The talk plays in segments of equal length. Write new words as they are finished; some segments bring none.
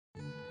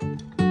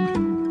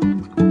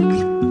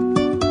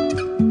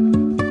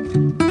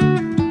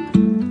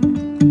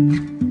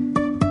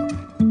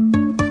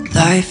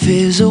Life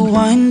is a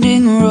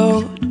winding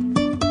road,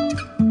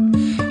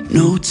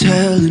 no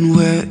telling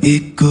where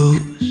it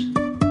goes.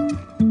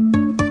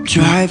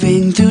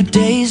 Driving through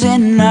days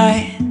and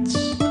nights,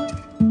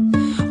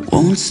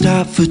 won't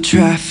stop for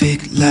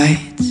traffic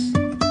lights.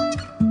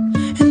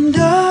 And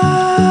I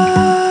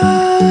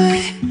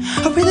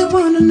really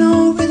wanna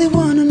know,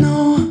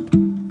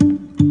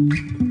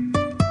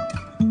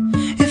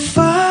 if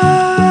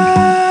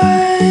I'll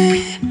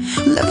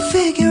ever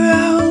figure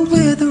out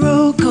where the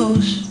road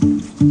goes.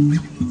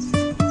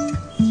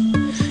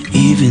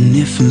 Even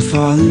if I'm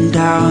falling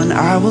down,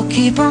 I will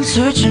keep on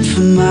searching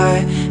for my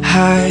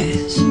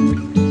highs.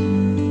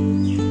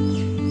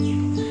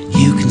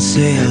 You can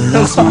say I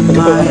lost my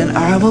mind,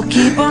 I will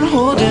keep on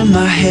holding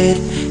my head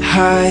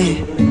high.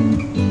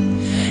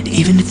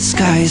 Even if the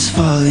sky is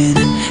falling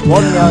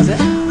down.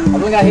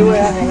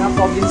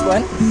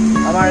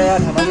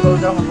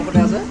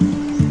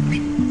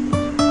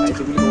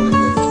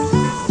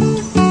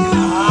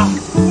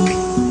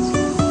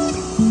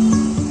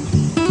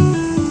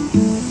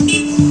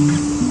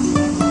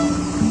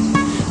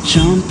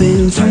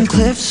 Jumping from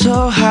cliffs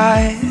so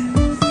high,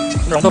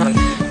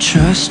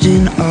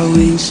 trusting our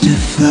wings to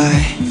fly.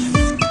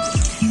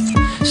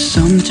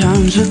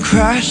 Sometimes we're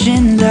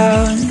crashing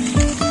down,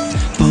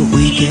 but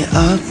we get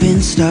up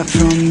and start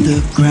from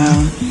the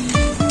ground.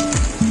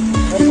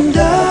 And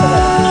I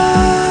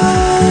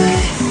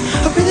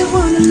really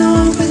wanna know,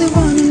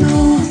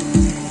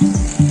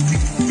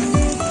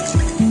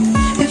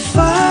 if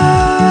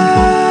I'll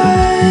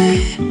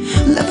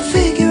ever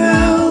figure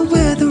out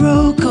where the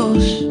road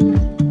goes.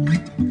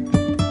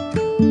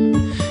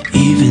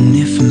 Even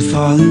if I'm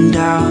falling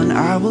down,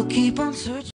 I will keep on searching.